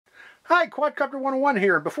Hi, Quadcopter 101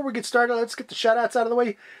 here. Before we get started, let's get the shoutouts out of the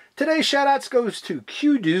way. Today's shoutouts goes to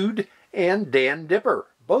Q-Dude and Dan Dipper.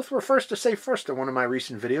 Both were first to say first in one of my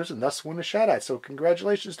recent videos and thus won a shoutout, so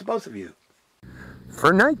congratulations to both of you.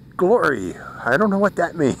 For Night Glory, I don't know what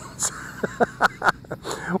that means.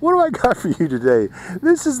 What do I got for you today?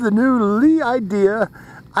 This is the new Idea9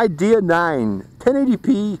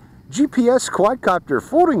 1080p GPS quadcopter,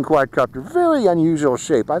 folding quadcopter. Very unusual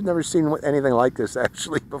shape. I've never seen anything like this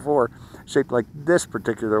actually before, shaped like this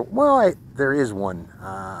particular. Well, there is one.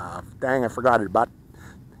 Dang, I forgot it. About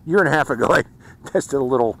a year and a half ago, I tested a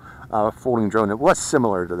little folding drone that was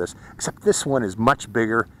similar to this, except this one is much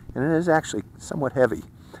bigger and it is actually somewhat heavy.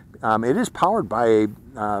 It is powered by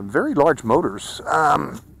very large motors.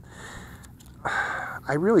 I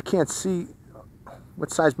really can't see what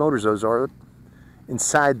size motors those are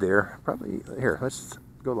inside there. Probably, here, let's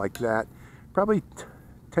go like that. Probably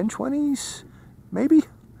 1020s, maybe.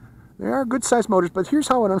 They are good size motors, but here's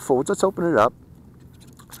how it unfolds. Let's open it up.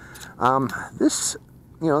 This,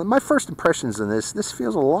 my first impressions in this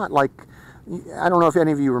feels a lot like, I don't know if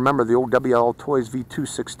any of you remember the old WL Toys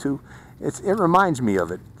V262. It reminds me of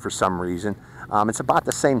it for some reason. It's about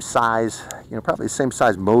the same size, probably the same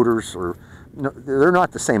size motors, or they're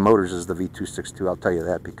not the same motors as the V262, I'll tell you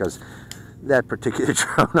that, because that particular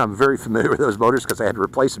drone, I'm very familiar with those motors because I had to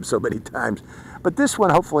replace them so many times. But this one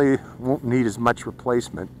hopefully won't need as much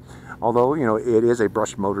replacement, although, it is a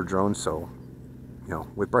brush motor drone, so,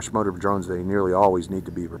 with brush motor drones, they nearly always need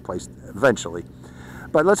to be replaced eventually.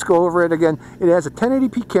 But let's go over it again. It has a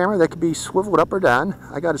 1080p camera that can be swiveled up or down.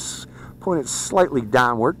 I got to point it slightly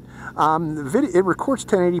downward. It records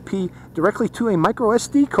 1080p directly to a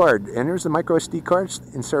microSD card, and there's the microSD card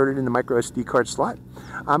inserted in the microSD card slot.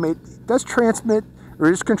 It does transmit,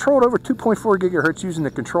 or is controlled over 2.4 gigahertz using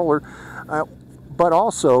the controller, but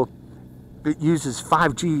also it uses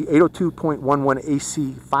 5G 802.11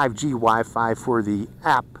 AC 5G Wi-Fi for the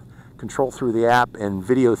app, control through the app and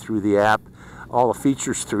video through the app, all the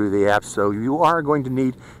features through the app. So you are going to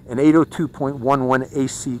need an 802.11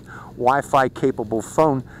 AC Wi-Fi capable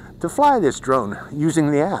phone to fly this drone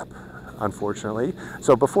using the app, unfortunately.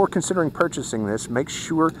 So before considering purchasing this, make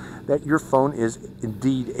sure that your phone is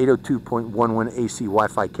indeed 802.11 AC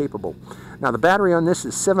Wi-Fi capable. Now the battery on this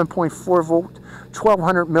is 7.4 volt,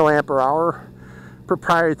 1200 milliamp hour,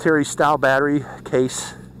 proprietary style battery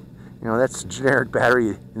case. That's a generic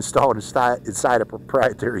battery installed inside a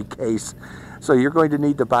proprietary case. So you're going to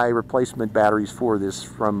need to buy replacement batteries for this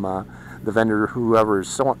from the vendor. Whoever is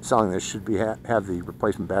selling this should have the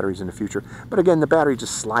replacement batteries in the future. But again, the battery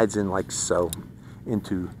just slides in like so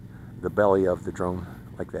into the belly of the drone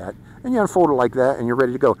like that. And you unfold it like that and you're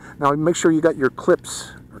ready to go. Now make sure you got your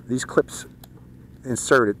clips, these clips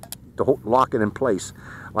inserted to lock it in place.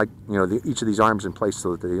 Like, each of these arms in place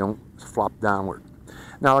so that they don't flop downward.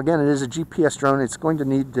 Now again, it is a GPS drone. It's going to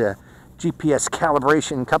need GPS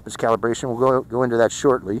calibration, compass calibration. We'll go into that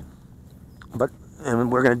shortly.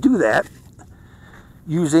 And we're going to do that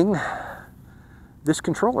using this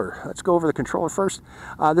controller. Let's go over the controller first.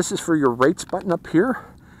 This is for your rates button up here.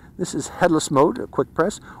 This is headless mode, a quick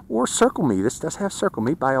press, or circle me. This does have circle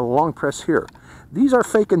me by a long press here. These are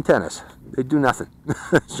fake antennas. They do nothing.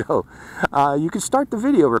 So you can start the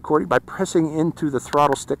video recording by pressing into the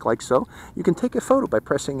throttle stick like so. You can take a photo by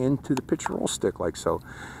pressing into the picture roll stick like so.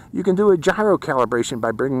 You can do a gyro calibration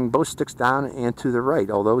by bringing both sticks down and to the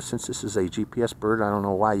right, although since this is a GPS bird, I don't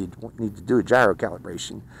know why you'd need to do a gyro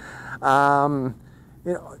calibration.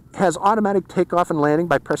 It has automatic takeoff and landing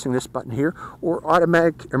by pressing this button here, or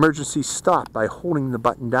automatic emergency stop by holding the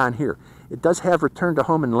button down here. It does have return to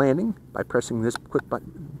home and landing by pressing this quick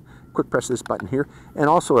press this button here, and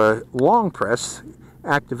also a long press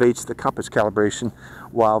activates the compass calibration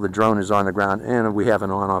while the drone is on the ground, and we have an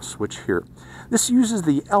on-off switch here. This uses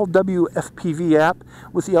the Fpv App.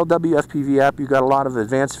 With the Fpv App, you've got a lot of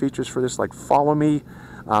advanced features for this, like follow me.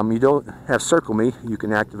 You don't have circle me. You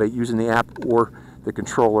can activate using the app or the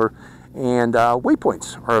controller, and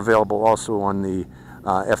waypoints are available also on the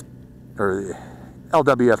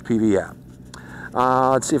Fpv App.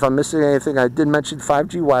 Let's see if I'm missing anything. I did mention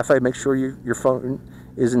 5G Wi-Fi. Make sure your phone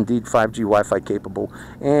is indeed 5G Wi-Fi capable.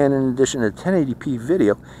 And in addition to 1080p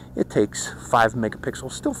video, it takes 5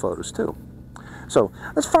 megapixel still photos too. So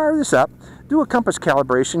let's fire this up, do a compass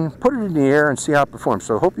calibration, put it in the air, and see how it performs.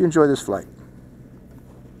 So hope you enjoy this flight.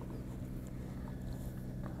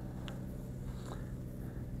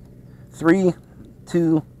 3,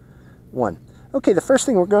 2, 1. Okay, the first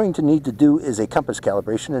thing we're going to need to do is a compass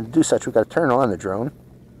calibration, and to do such we've got to turn on the drone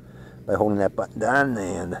by holding that button down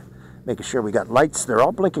and making sure we got lights. They're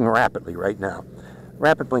all blinking rapidly right now.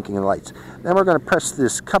 rapid blinking of the lights. Then we're going to press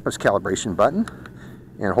this compass calibration button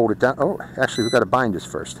and hold it down. Oh, actually we've got to bind this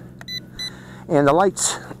first. And the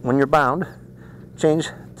lights, when you're bound, change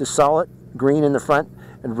to solid green in the front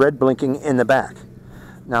and red blinking in the back.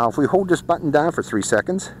 Now if we hold this button down for 3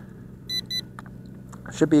 seconds,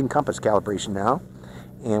 it should be in compass calibration now.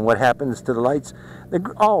 And what happens to the lights? They're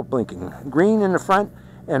all blinking, green in the front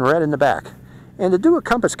and red in the back. And to do a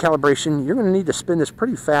compass calibration, you're going to need to spin this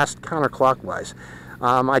pretty fast counterclockwise.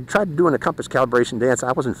 I tried doing a compass calibration dance.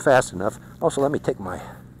 I wasn't fast enough. Also, let me take my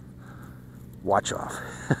watch off.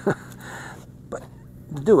 But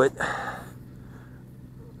to do it,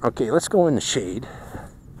 okay, let's go in the shade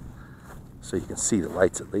so you can see the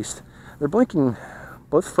lights at least. They're blinking,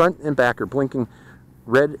 both front and back are blinking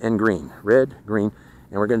red and green. Red, green.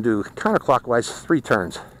 And we're going to do counterclockwise 3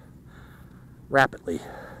 turns rapidly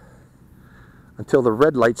until the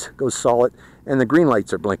red lights go solid and the green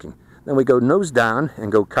lights are blinking. Then we go nose down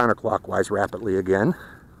and go counterclockwise rapidly again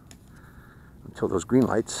until those green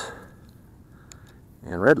lights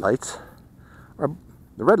and red lights are,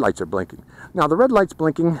 the red lights are blinking. Now the red lights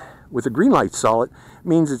blinking with the green light solid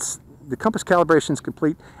means it's the compass calibration is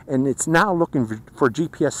complete and it's now looking for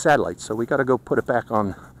GPS satellites. So we got to go put it back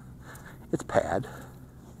on its pad,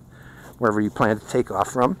 wherever you plan to take off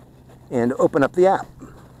from, and open up the app.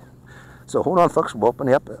 So hold on folks, we'll open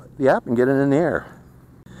up the app and get it in the air.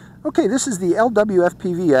 Okay, this is the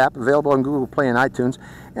Fpv app available on Google Play and iTunes.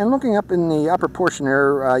 And looking up in the upper portion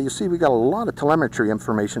there, you'll see we got a lot of telemetry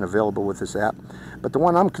information available with this app. But the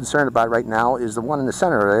one I'm concerned about right now is the one in the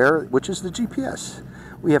center there, which is the GPS.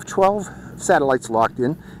 We have 12 satellites locked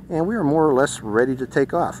in, and we are more or less ready to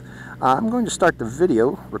take off. I'm going to start the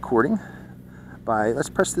video recording by, let's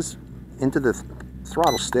press this into the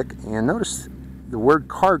throttle stick, and notice the word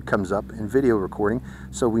card comes up in video recording,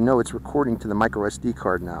 so we know it's recording to the microSD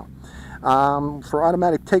card now. For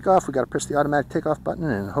automatic takeoff, we got to press the automatic takeoff button,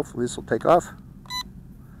 and hopefully this will take off.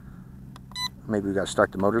 Maybe we got to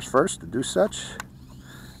start the motors first to do such,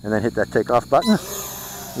 and then hit that takeoff button.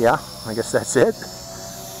 Yeah, I guess that's it.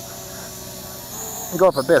 And go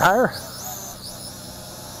up a bit higher.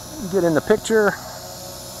 Get in the picture.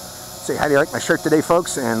 Say, how do you like my shirt today,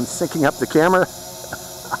 folks? And syncing up the camera.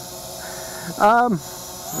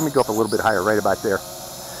 Let me go up a little bit higher, right about there.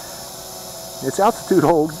 Its altitude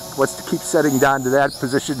hold wants to keep setting down to that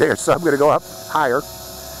position there, so I'm going to go up higher,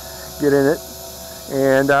 get in it,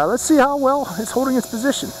 and let's see how well it's holding its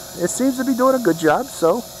position. It seems to be doing a good job,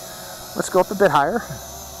 so let's go up a bit higher.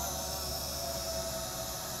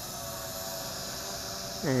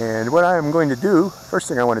 And what I'm going to do, first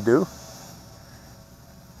thing I want to do,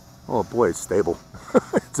 oh boy, it's stable.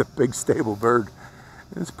 It's a big stable bird.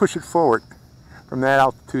 Let's push it forward from that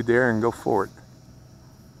altitude there and go forward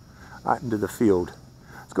out into the field.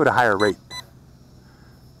 Let's go to higher rate.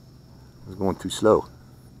 I was going too slow.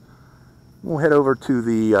 We'll head over to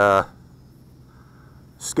the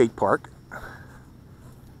skate park,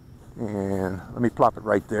 and let me plop it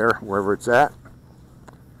right there wherever it's at,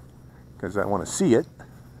 because I want to see it.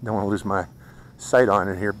 Don't want to lose my sight on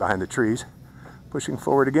it here behind the trees. Pushing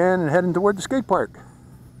forward again and heading toward the skate park.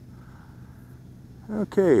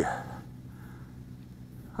 Okay,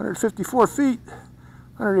 154 feet,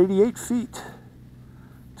 188 feet,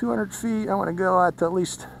 200 feet. I want to go out to at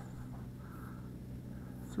least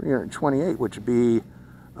 328, which would be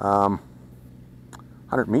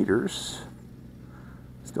 100 meters.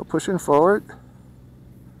 Still pushing forward.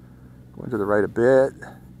 Going to the right a bit.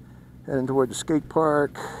 Heading toward the skate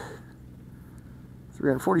park.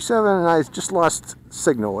 347, and I just lost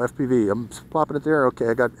signal, FPV. I'm plopping it there. Okay,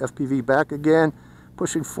 I got FPV back again.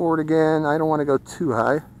 Pushing forward again. I don't want to go too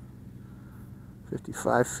high.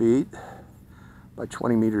 55 feet by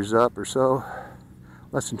 20 meters up or so.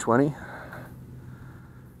 Less than 20.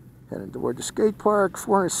 Heading toward the skate park,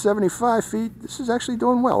 475 feet. This is actually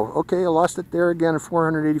doing well. Okay, I lost it there again at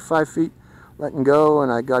 485 feet. Letting go,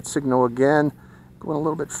 and I got signal again. Going a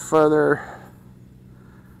little bit further.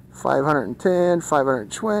 510,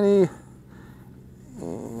 520,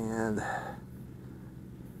 and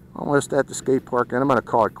almost at the skate park, and I'm going to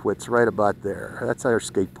call it quits right about there. That's our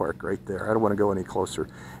skate park right there. I don't want to go any closer.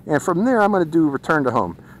 And from there, I'm going to do return to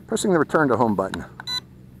home. Pressing the return to home button.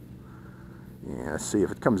 Yeah, let's see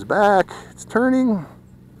if it comes back. It's turning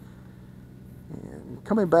and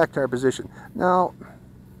coming back to our position. Now,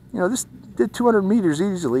 you know, this did 200 meters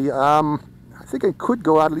easily. I think it could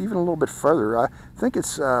go out even a little bit further. I think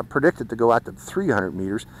it's predicted to go out to 300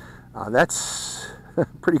 meters. That's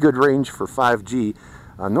pretty good range for 5G.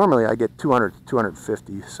 Normally I get 200 to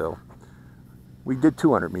 250, so we did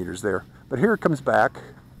 200 meters there. But here it comes back.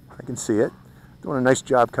 I can see it. Doing a nice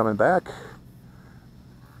job coming back.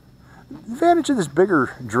 The advantage of this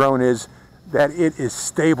bigger drone is that it is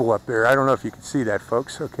stable up there. I don't know if you can see that,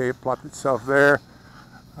 folks. Okay, it plopped itself there.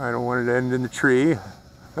 I don't want it to end in the tree.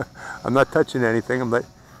 I'm not touching anything, but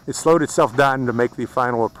it slowed itself down to make the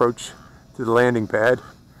final approach to the landing pad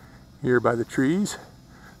here by the trees.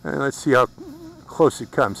 And let's see how close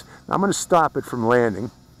it comes. Now, I'm going to stop it from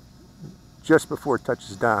landing just before it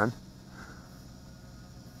touches down.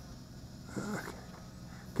 Okay.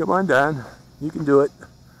 Come on down. You can do it.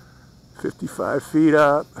 55 feet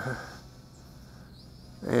up.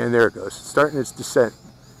 And there it goes, starting its descent.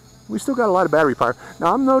 We still got a lot of battery power.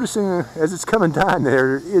 Now I'm noticing as it's coming down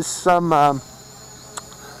there is some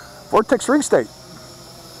vortex ring state.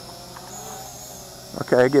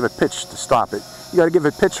 Okay, I gave it pitch to stop it. You got to give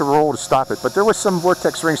it pitch or roll to stop it, but there was some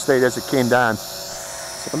vortex ring state as it came down.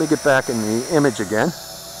 So let me get back in the image again.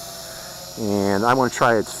 And I want to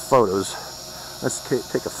try its photos. Let's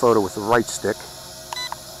take a photo with the right stick.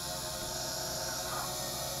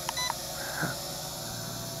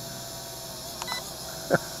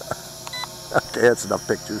 Okay, that's enough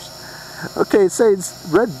pictures. Okay, it says it's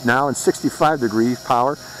red now in 65 degree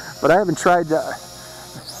power, but I haven't tried.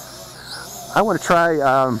 I want to try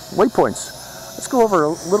waypoints. Let's go over a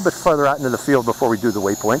little bit further out into the field before we do the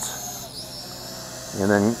waypoints. And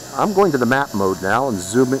then I'm going to the map mode now and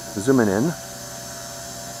zooming in.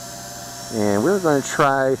 And we're going to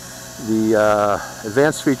try the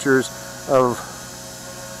advanced features of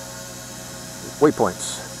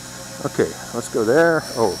waypoints. Okay, let's go there.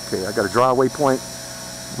 Oh, okay, I got to draw a waypoint.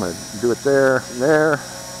 I'm going to do it there,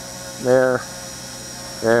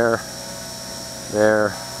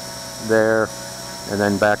 there, and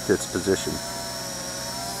then back to its position.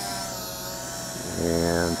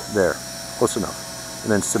 And there, close enough.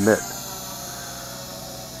 And then submit.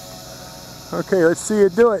 Okay, let's see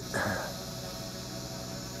it do it.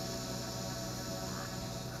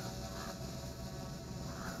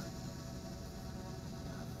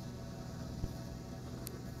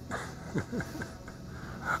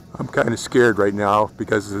 I'm kind of scared right now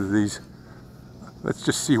because of these. Let's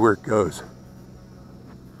just see where it goes.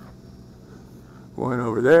 One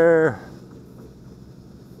over there.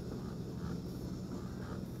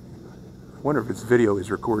 I wonder if its video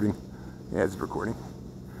is recording. Yeah, it's recording.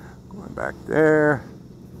 Going back there.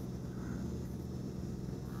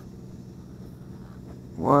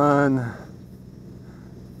 One.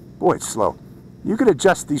 Boy, it's slow. You can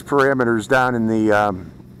adjust these parameters down in the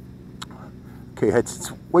okay,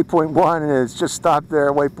 it's waypoint 1 and it's just stopped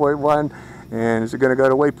there, waypoint 1, and is it going to go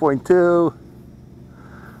to waypoint 2?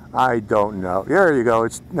 I don't know. There you go.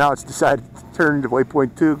 Now it's decided to turn to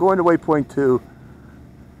waypoint 2. Going to waypoint 2,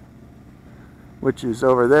 which is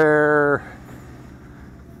over there.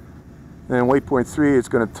 Then waypoint 3, it's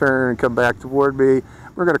going to turn and come back toward me.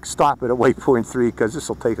 We're going to stop it at waypoint 3 because this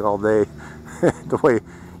will take all day. The way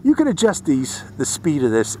you can adjust the speed of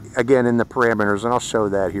this again in the parameters, and I'll show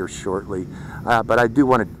that here shortly. But I do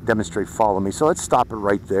want to demonstrate follow me. So let's stop it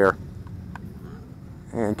right there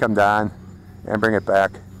and come down and bring it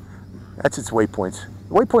back. That's its waypoints.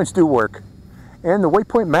 The waypoints do work, and the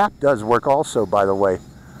waypoint map does work also, by the way,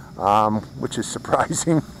 which is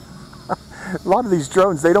surprising. A lot of these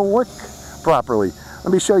drones, they don't work properly.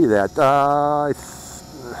 Let me show you that.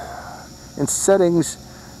 In settings,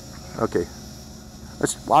 okay.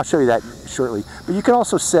 I'll show you that shortly. But you can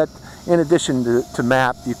also set, in addition to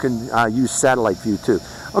map, you can use satellite view too.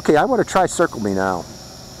 Okay, I want to try Circle Me now.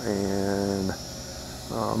 And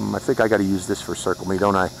I think I got to use this for Circle Me,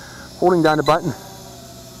 don't I? Holding down the button.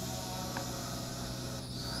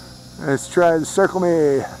 Let's try the Circle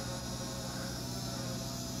Me.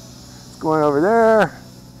 It's going over there.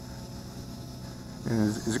 And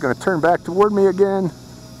is it going to turn back toward me again?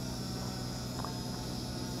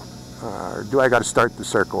 Or do I got to start the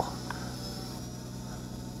circle?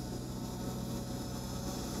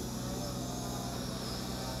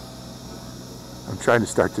 I'm trying to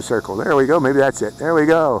start the circle. There we go. Maybe that's it. There we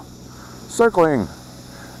go. Circling.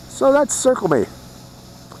 So that's Circle Me.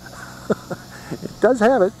 It does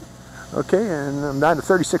have it. Okay, and I'm down to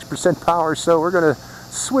 36% power, so we're going to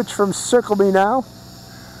switch from Circle Me now.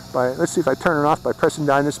 Let's see if I turn it off by pressing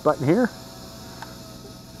down this button here.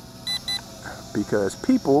 Because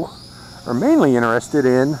people are mainly interested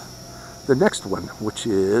in the next one, which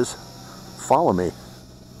is Follow Me.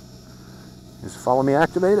 Is Follow Me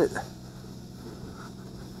activated?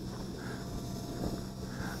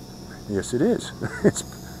 Yes, it is.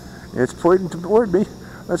 It's pointing toward me.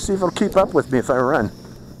 Let's see if it'll keep up with me if I run.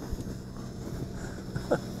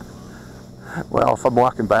 Well, if I'm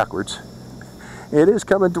walking backwards. It is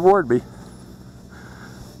coming toward me.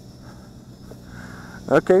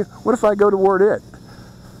 Okay, what if I go toward it?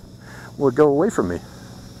 would go away from me.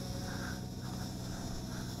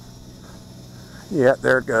 Yeah,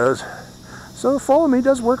 there it goes. So follow me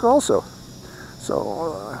does work also. So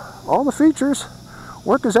all the features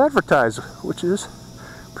work as advertised, which is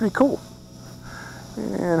pretty cool.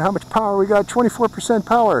 And how much power we got? 24%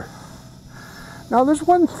 power. Now there's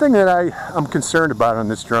one thing that I'm concerned about on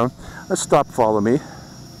this drone. Let's stop follow me.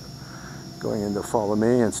 Going into follow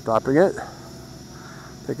me and stopping it.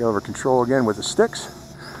 Taking over control again with the sticks.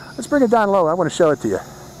 Let's bring it down low. I want to show it to you.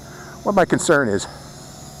 What my concern is.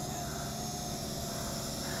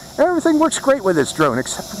 Everything works great with this drone,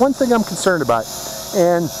 except one thing I'm concerned about.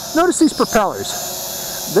 And notice these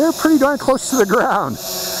propellers. They're pretty darn close to the ground.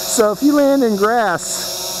 So if you land in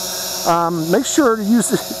grass, make sure to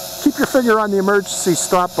keep your finger on the emergency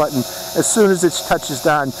stop button as soon as it touches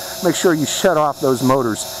down. Make sure you shut off those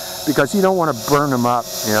motors because you don't want to burn them up,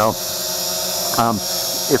 you know.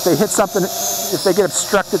 If they hit something, if they get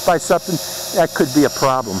obstructed by something, that could be a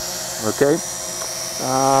problem, okay?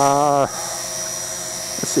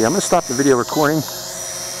 Let's see, I'm going to stop the video recording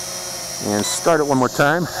and start it one more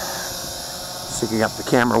time. Syncing up the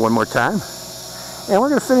camera one more time. And we're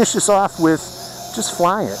going to finish this off with just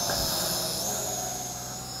flying it.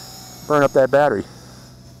 Burn up that battery.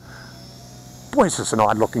 Boy, this is an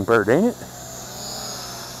odd looking bird, ain't it?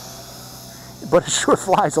 But it sure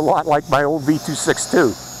flies a lot like my old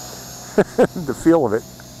V262. The feel of it.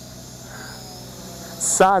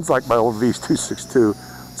 Sounds like my old V262.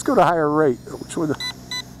 Let's go to higher rate. Which one?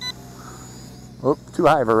 Oh, too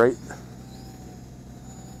high of a rate.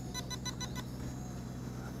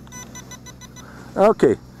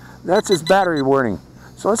 Okay, that's his battery warning.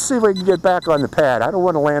 So let's see if we can get back on the pad. I don't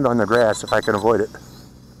want to land on the grass if I can avoid it.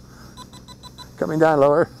 Coming down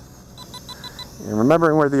lower. And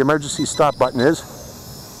remembering where the emergency stop button is.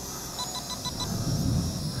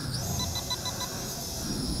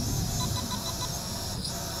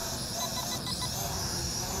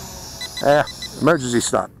 Emergency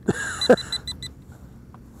stop.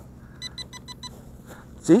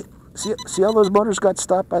 See how those motors got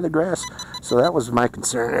stopped by the grass? So that was my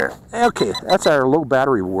concern there. Okay, that's our low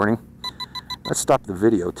battery warning. Let's stop the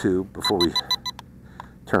video too before we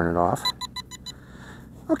turn it off.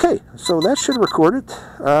 Okay, so that should record it.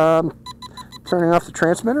 Turning off the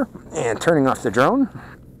transmitter and turning off the drone.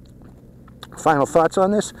 Final thoughts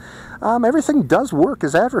on this. Everything does work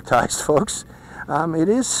as advertised, folks. It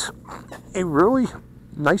is a really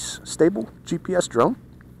nice, stable GPS drone.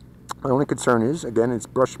 My only concern is, again, it's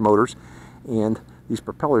brushed motors, and these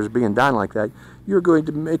propellers being down like that, you're going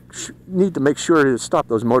to need to make sure to stop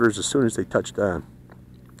those motors as soon as they touch down.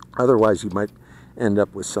 Otherwise, you might end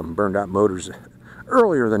up with some burned out motors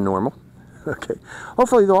earlier than normal. Okay.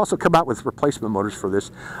 Hopefully, they'll also come out with replacement motors for this.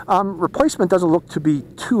 Replacement doesn't look to be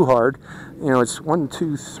too hard. You know, it's 1,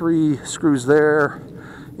 2, 3 screws there,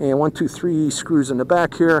 and 1, 2, 3 screws in the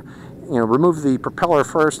back here. You know, remove the propeller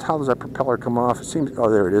first. How does that propeller come off? It seems, oh,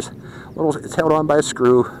 there it is. It's held on by a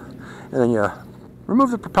screw, and then you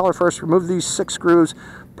remove the propeller first. Remove these 6 screws,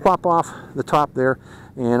 plop off the top there,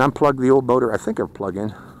 and unplug the old motor. I think they're plug in.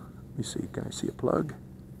 Let me see. Can I see a plug?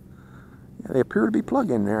 Yeah, they appear to be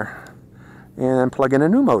plug in there. And plug in a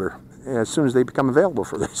new motor as soon as they become available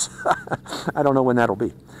for this. I don't know when that'll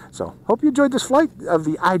be. So, hope you enjoyed this flight of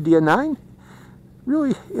the Idea9.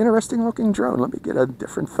 Really interesting looking drone. Let me get a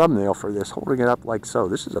different thumbnail for this, holding it up like so.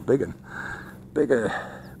 This is a big one.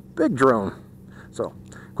 Big drone. So,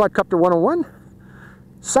 Quadcopter 101,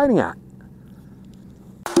 signing out.